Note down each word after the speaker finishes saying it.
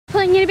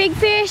pulling in a big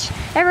fish.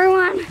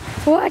 Everyone,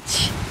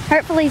 watch.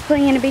 Hopefully he's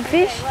pulling in a big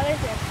fish. Okay, what is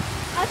it?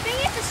 I think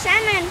it's a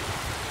salmon.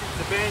 It's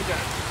a banjo.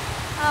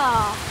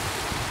 Oh.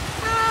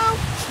 Oh.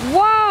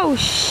 Whoa,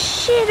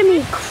 shit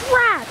me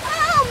crap.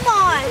 Oh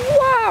my.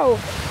 Whoa.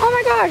 Oh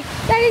my god,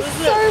 that is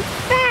so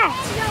fat.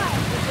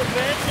 It's a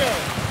banjo.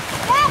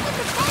 That was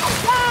a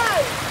banjo.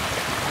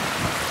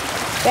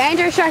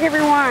 Banjo shark,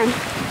 everyone.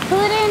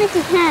 Pull it in if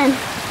you can.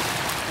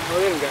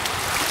 Oh, there we go.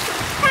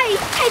 Hey,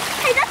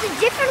 that's a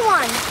different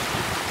one.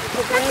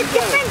 That's a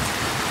different.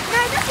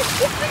 No, that's a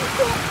different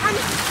one.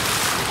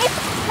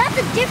 That's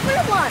a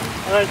different one.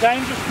 Are they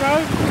dangerous, bro?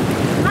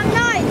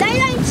 No, they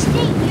don't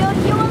sting.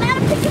 You're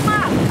allowed to pick them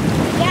up.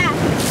 Yeah.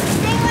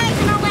 Stingrays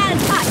are not allowed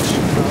to touch.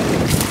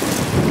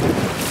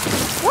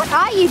 What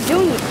are you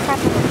doing, you crap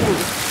little thing?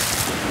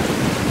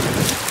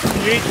 Can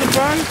you eat them,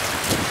 bro?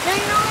 No,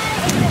 you're not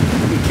allowed to eat them.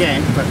 You can,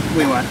 but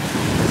we won't.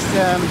 Just,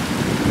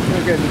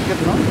 we'll go get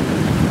them on.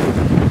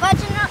 But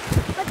you're allowed to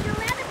touch them.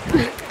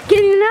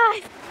 Get your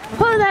knife.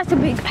 Oh, that's a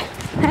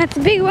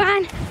big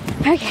one.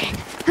 Okay,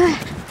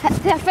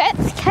 that's our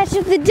first catch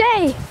of the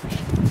day.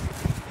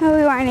 Oh,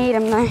 we won't eat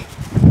them though,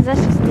 because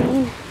that's just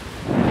mean.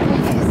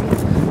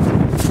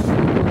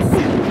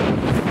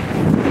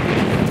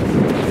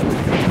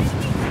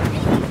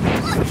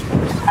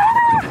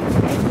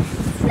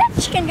 That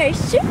chicken goes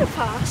super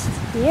fast.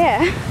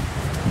 Yeah.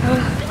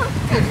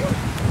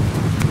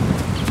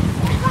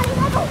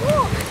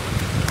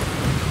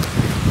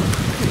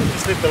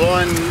 Slip the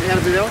line out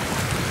of it, Alex.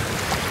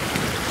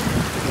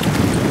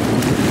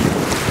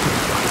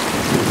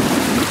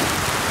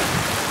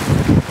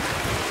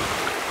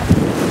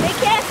 Be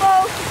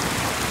careful.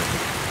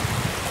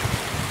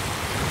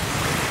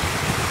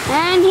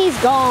 And he's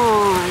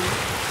gone.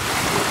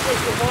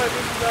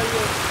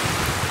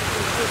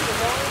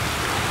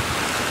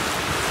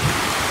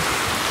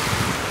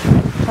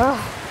 Oh,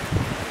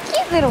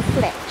 cute little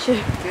Fletch.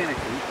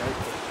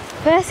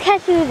 First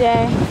catch of the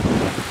day.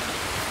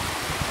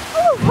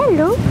 Oh,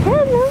 hello,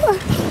 hello.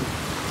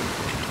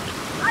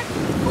 I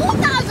thought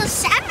that was a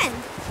salmon.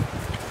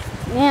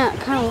 Yeah, it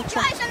kind of You looks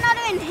like. guys are not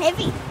even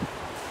heavy.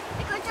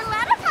 Because you're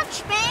allowed to touch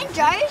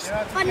banjos,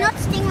 but not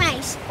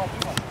stingrays.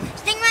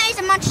 Stingrays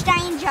are much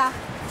danger.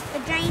 The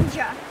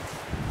danger.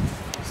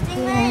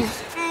 Stingrays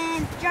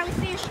and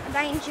jellyfish are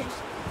dangers.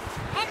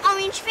 And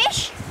orange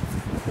fish.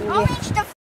 Yeah. Orange the